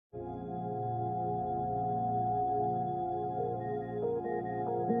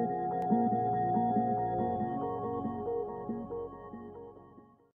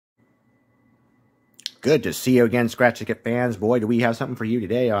Good to see you again, Scratch Ticket fans. Boy, do we have something for you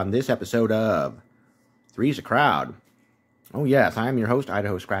today on this episode of Three's a Crowd. Oh, yes, I'm your host,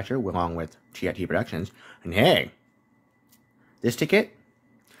 Idaho Scratcher, along with TIT Productions. And hey, this ticket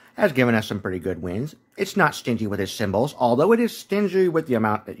has given us some pretty good wins. It's not stingy with its symbols, although it is stingy with the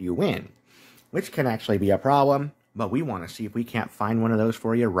amount that you win, which can actually be a problem. But we want to see if we can't find one of those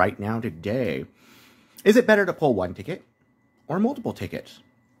for you right now today. Is it better to pull one ticket or multiple tickets?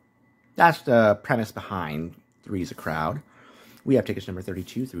 That's the premise behind Three's a Crowd. We have tickets number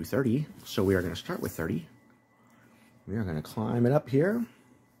 32 through 30, so we are going to start with 30. We are going to climb it up here,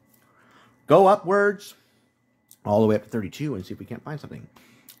 go upwards, all the way up to 32 and see if we can't find something.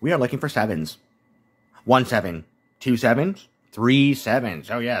 We are looking for sevens. 1 7, 2 sevens, 3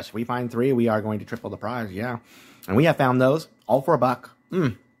 sevens. Oh yes, if we find 3, we are going to triple the prize, yeah. And we have found those, all for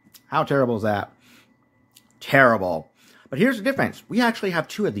 $1. How terrible is that? Terrible. But here's the difference. We actually have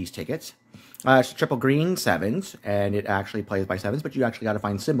 2 of these tickets. It's triple green sevens, and it actually plays by sevens, but you actually got to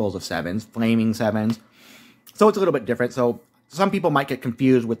find symbols of sevens, flaming sevens. So it's a little bit different. So some people might get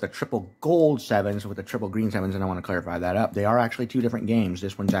confused with the triple gold sevens with the triple green sevens, and I want to clarify that up. They are actually 2 different games.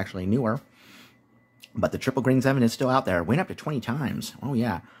 This one's actually newer, but the triple green seven is still out there. Went up to 20 times. Oh,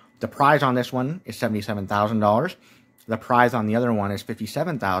 yeah. The prize on this one is $77,000. The prize on the other one is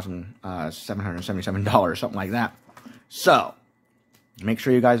 $57,777, something like that. So, make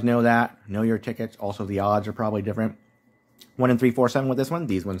sure you guys know that. Know your tickets. Also, the odds are probably different. 1 in 3, 4, 7 with this one.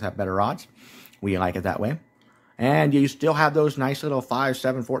 These ones have better odds. We like it that way. And you still have those nice little 5,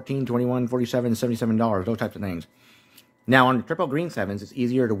 7, 14, 21, 47, $77. Those types of things. Now, on the triple green sevens, it's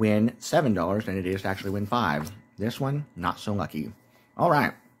easier to win $7 than it is to actually win 5. This one, not so lucky. All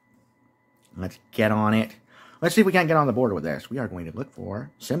right. Let's get on it. Let's see if we can't get on the board with this. We are going to look for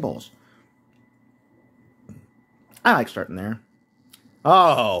symbols. I like starting there.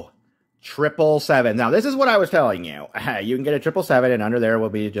 Oh, 777. Now, this is what I was telling you. You can get a 777, and under there will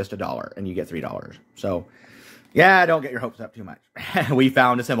be just $1, and you get $3. So, yeah, don't get your hopes up too much. We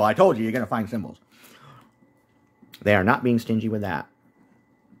found a symbol. I told you, you're going to find symbols. They are not being stingy with that.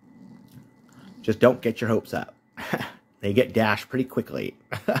 Just don't get your hopes up. They get dashed pretty quickly,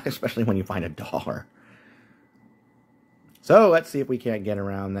 especially when you find $1. So, let's see if we can't get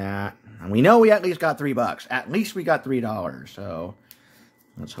around that. And we know we at least got $3. At least we got $3. So,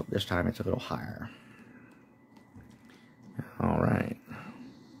 let's hope this time it's a little higher. All right.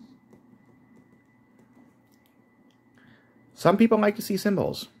 Some people like to see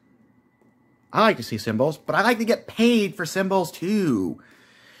symbols. I like to see symbols, but I like to get paid for symbols too.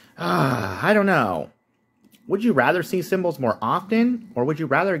 I don't know. Would you rather see symbols more often, or would you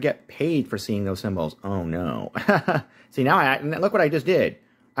rather get paid for seeing those symbols? Oh, no. See, now, look what I just did.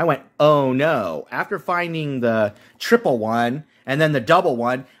 I went, oh, no. After finding the triple one and then the double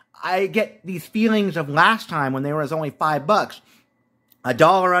one, I get these feelings of last time when there was only $5.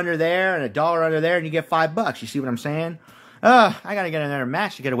 $1 under there and $1 under there, and you get $5. You see what I'm saying? I got to get another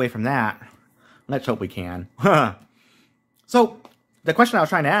match to get away from that. Let's hope we can. So, the question I was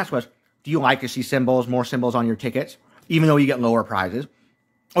trying to ask was, do you like to see symbols, more symbols on your tickets, even though you get lower prizes?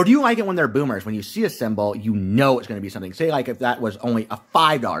 Or do you like it when they're boomers? When you see a symbol, you know it's going to be something. Say, like, if that was only a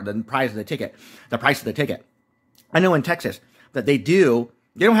 $5, the price of the ticket. I know in Texas that they don't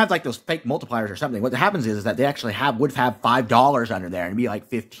have, like, those fake multipliers or something. What happens is that they actually would have $5 under there, and it'd be, like,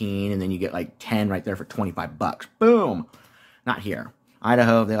 15, and then you get, like, 10 right there for $25. Boom! Not here.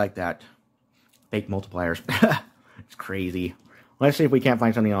 Idaho, they like that. Fake multipliers. It's crazy. Let's see if we can't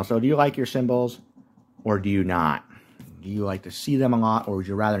find something else. So, do you like your symbols, or do you not? Do you like to see them a lot, or would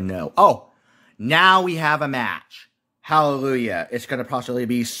you rather know? Oh, now we have a match. Hallelujah. It's going to possibly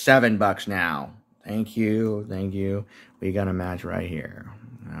be $7 now. Thank you. Thank you. We got a match right here.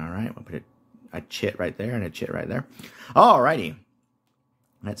 All right. We'll put a chit right there and a chit right there. All righty.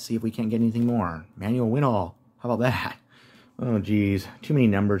 Let's see if we can't get anything more. Manual win all. How about that? Oh, geez. Too many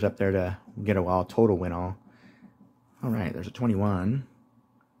numbers up there to get a total win all. All right. There's a 21.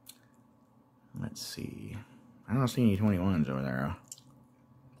 Let's see. I don't see any 21s over there.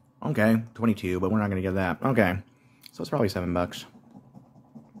 Okay, 22, but we're not going to get that. Okay, so it's probably $7.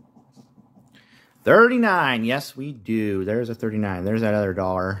 39, yes, we do. There's a 39. There's that other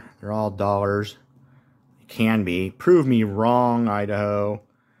 $1. They're all dollars. It can be. Prove me wrong, Idaho.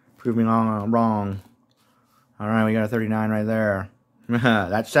 Prove me wrong. All right, we got a 39 right there.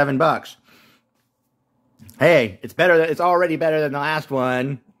 That's $7. Hey, it's better. It's already better than the last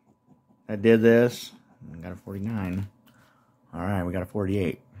one. I did this. I got a 49. All right, we got a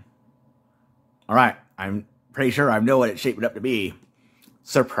 48. All right, I'm pretty sure I know what it's shaping up to be.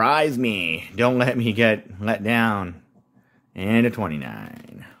 Surprise me. Don't let me get let down. And a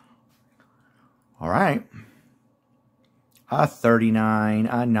 29. All right. A 39,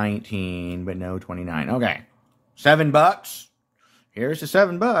 a 19, but no 29. Okay. $7. Here's the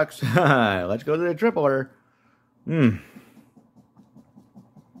 $7. Let's go to the tripler.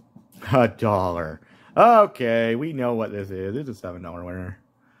 $1. Okay, we know what this is. It's a $7 winner.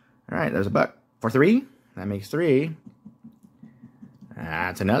 All right, there's a buck for 3. That makes 3.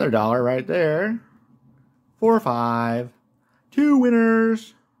 That's another $1 right there. 4, 5. 2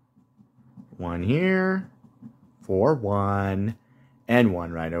 winners. 1 here. 4, 1. And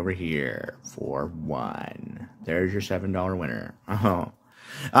 1 right over here. 4, 1. There's your $7 winner. Oh,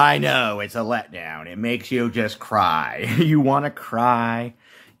 I know, it's a letdown. It makes you just cry. You want to cry.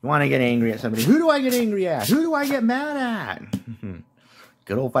 You want to get angry at somebody. Who do I get angry at? Who do I get mad at?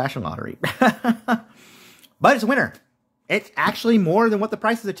 Good old-fashioned lottery. But it's a winner. It's actually more than what the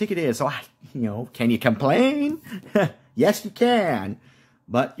price of the ticket is. So, can you complain? Yes, you can.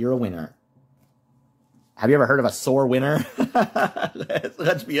 But you're a winner. Have you ever heard of a sore winner?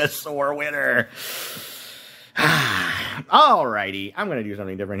 Let's be a sore winner. Alrighty. I'm going to do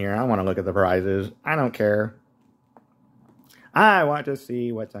something different here. I want to look at the prizes. I don't care. I want to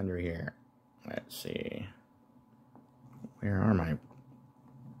see what's under here. Let's see. Where are my...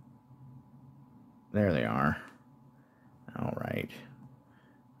 There they are. All right.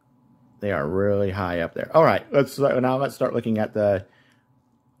 They are really high up there. All right. Let's start looking at the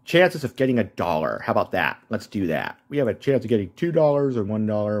chances of getting $1. How about that? Let's do that. We have a chance of getting $2 or $1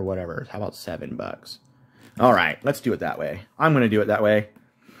 or whatever. How about $7? All right. Let's do it that way. I'm going to do it that way.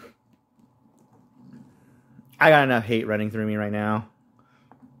 I got enough hate running through me right now.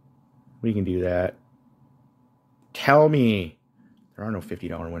 We can do that. Tell me. There are no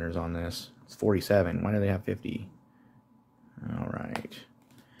 $50 winners on this. It's 47. Why do they have 50? All right.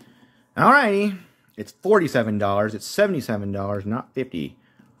 All righty. It's $47. It's $77, not 50.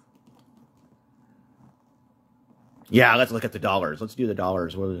 Yeah, let's look at the dollars. Let's do the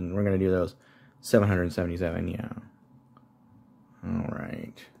dollars. We're going to do those. 777, yeah. All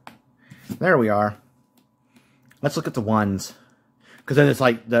right. There we are. Let's look at the ones. Because then it's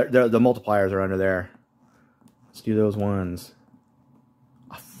like the multipliers are under there. Let's do those ones.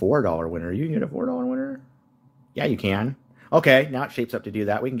 A $4 winner. You can get a $4 winner? Yeah, you can. Okay, now it shapes up to do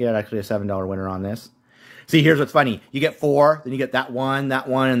that. We can get actually a $7 winner on this. See, here's what's funny. You get 4, then you get that one,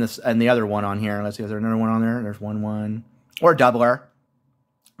 and the other one on here. Let's see, is there another one on there? There's 1, 1. Or a doubler.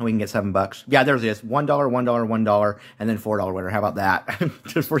 And we can get $7. Yeah, there's this. $1, $1, $1, and then $4 winner. How about that?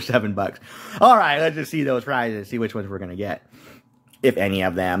 Just for $7. All right, let's just see those prizes, see which ones we're going to get. If any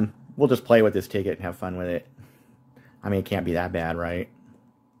of them. We'll just play with this ticket and have fun with it. I mean, it can't be that bad, right?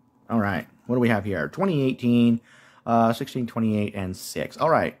 All right, what do we have here? 2018, 16, 28, and 6. All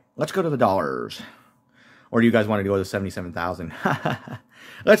right, let's go to the dollars. Or do you guys want to go to 77,000?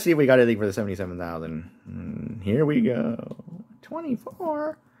 Let's see if we got anything for the 77,000. Here we go.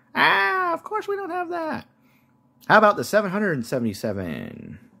 24. Ah, of course we don't have that. How about the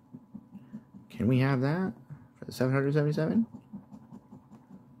 777? Can we have that for the 777?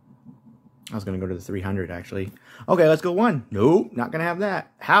 I was going to go to the 300, actually. Okay, let's go 1. Nope, not going to have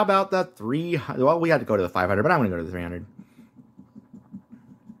that. How about the 300? Well, we had to go to the 500, but I'm going to go to the 300.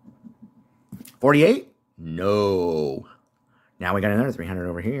 48? No. Now we got another 300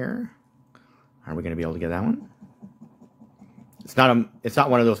 over here. Are we going to be able to get that one? It's not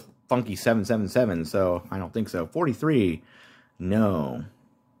one of those funky 777s, so I don't think so. 43. No.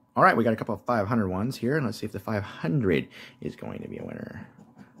 All right, we got a couple of 500 ones here, and let's see if the 500 is going to be a winner.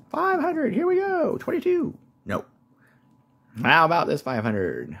 500, here we go. 22. Nope. How about this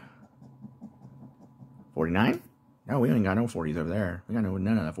 500? 49? No, we ain't got no 40s over there. We got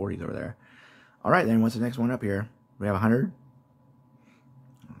none of the 40s over there. All right, then what's the next one up here? We have 100.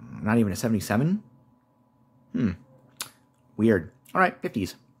 Not even a 77? Weird. All right,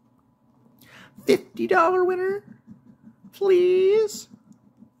 50s. $50 winner, please.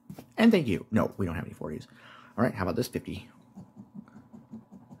 And thank you. No, we don't have any 40s. All right, how about this 50?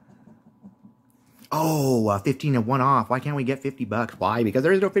 Oh, 15 and 1 off. Why can't we get $50? Why? Because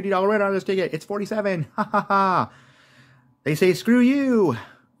there is no $50 winner on this ticket. It's 47. Ha ha ha. They say screw you.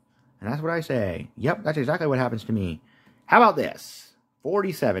 And that's what I say. Yep, that's exactly what happens to me. How about this?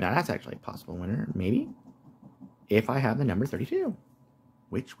 47. Now, that's actually a possible winner, maybe. If I have the number 32.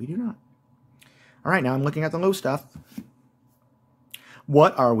 Which we do not. All right, now I'm looking at the low stuff.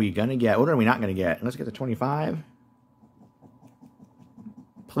 What are we going to get? What are we not going to get? Let's get to 25.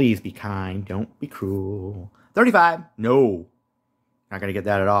 Please be kind. Don't be cruel. 35. No. Not going to get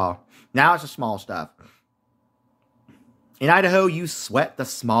that at all. Now it's the small stuff. In Idaho, you sweat the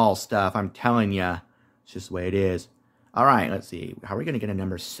small stuff. I'm telling you. It's just the way it is. All right, let's see. How are we going to get a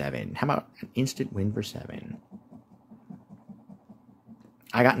number 7? How about an instant win for 7?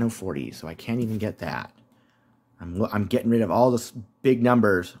 I got no 40, so I can't even get that. I'm getting rid of all the big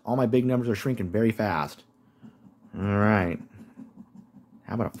numbers. All my big numbers are shrinking very fast. All right.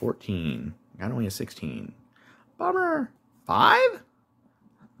 How about a 14? Got only a 16. Bummer. 5?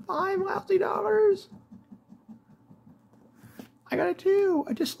 5 lousy dollars. I got a 2.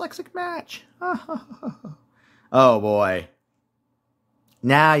 A dyslexic match. Oh, boy.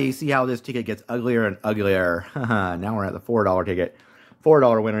 Now you see how this ticket gets uglier and uglier. Now we're at the $4 ticket.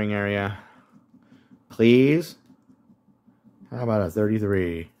 $4 winnering area. Please. How about a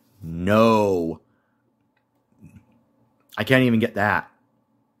 33? No. I can't even get that.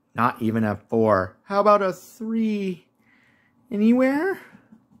 Not even a 4. How about a 3? Anywhere?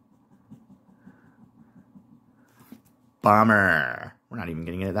 Bummer. We're not even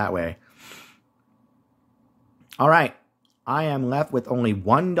getting it that way. All right. I am left with only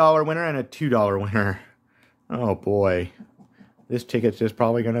 $1 winner and a $2 winner. Oh, boy. This ticket's just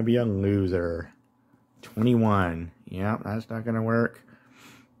probably going to be a loser. 21. Yep, that's not going to work.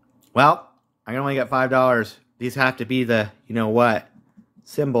 Well, I can only get $5. These have to be the, you know what,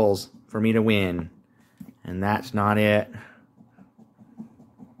 symbols for me to win. And that's not it.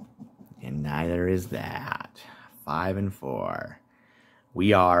 And neither is that. 5 and 4.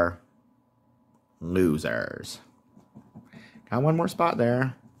 We are losers. Got one more spot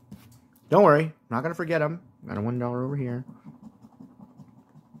there. Don't worry, I'm not going to forget them. Got a $1 over here.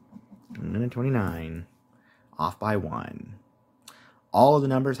 And then a 29. Off by 1. All of the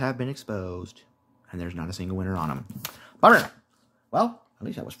numbers have been exposed, and there's not a single winner on them. Bummer. Well, at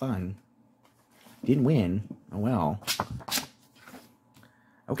least that was fun. Didn't win. Oh well.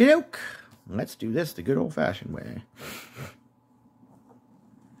 Okie doke. Let's do this the good old-fashioned way.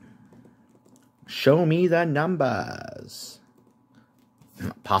 Show me the numbers.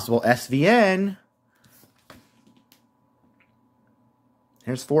 Possible SVN.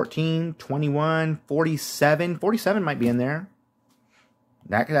 There's 14, 21, 47. 47 might be in there.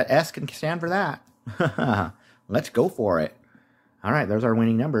 That S can stand for that. Let's go for it. All right, there's our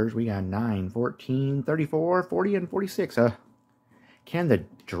winning numbers. We got 9, 14, 34, 40, and 46. Can the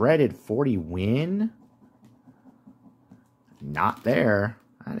dreaded 40 win? Not there.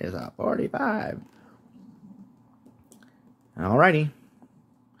 That is a 45. All righty.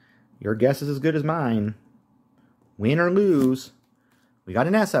 Your guess is as good as mine. Win or lose. We got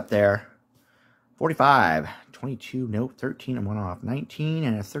an S up there. 45. 22. Nope. 13. I'm one off. 19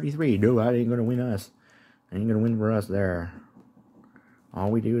 and a 33. No, that ain't going to win us. Ain't going to win for us there.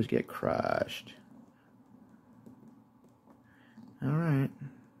 All we do is get crushed. All right.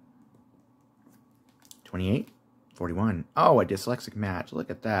 28. 41. Oh, a dyslexic match.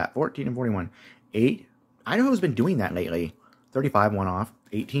 Look at that. 14 and 41. 8. Idaho's been doing that lately. 35, one off.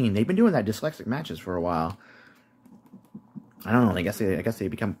 18. They've been doing that dyslexic matches for a while. I don't know. I guess they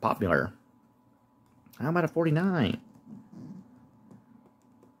become popular. How about a 49?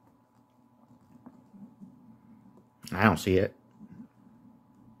 I don't see it.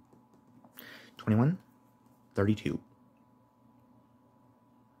 21, 32.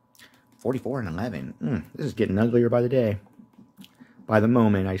 44 and 11. This is getting uglier by the day. By the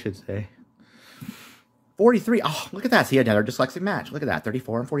moment, I should say. 43. Oh, look at that. See, another dyslexic match. Look at that.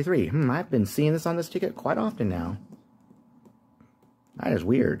 34 and 43. I've been seeing this on this ticket quite often now. That is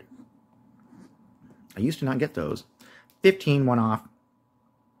weird. I used to not get those. 15, one off.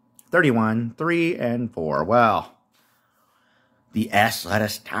 31, 3, and 4. Well, the S let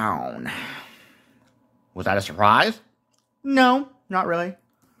us down. Was that a surprise? No, not really.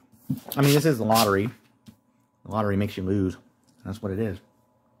 I mean, this is the lottery. The lottery makes you lose. That's what it is.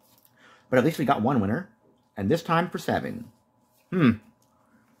 But at least we got one winner. And this time for 7.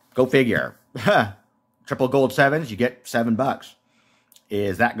 Go figure. Triple gold 7s, you get $7.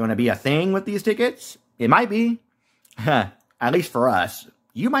 Is that going to be a thing with these tickets? It might be. At least for us.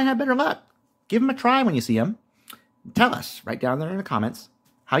 You might have better luck. Give them a try when you see them. Tell us right down there in the comments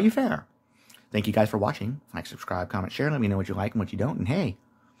how you fare. Thank you guys for watching. Like, subscribe, comment, share. Let me know what you like and what you don't. And hey,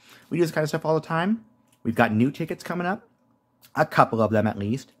 we do this kind of stuff all the time. We've got new tickets coming up. A couple of them at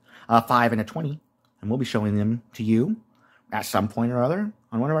least. A 5 and a 20. And we'll be showing them to you at some point or other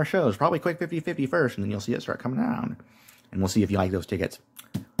on one of our shows. Probably quick 50-50 first, and then you'll see it start coming around. And we'll see if you like those tickets.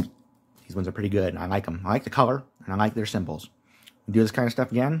 These ones are pretty good. I like them. I like the color, and I like their symbols. We do this kind of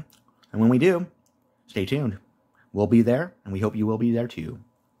stuff again. And when we do, stay tuned. We'll be there, and we hope you will be there too.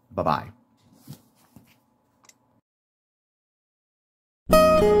 Bye-bye.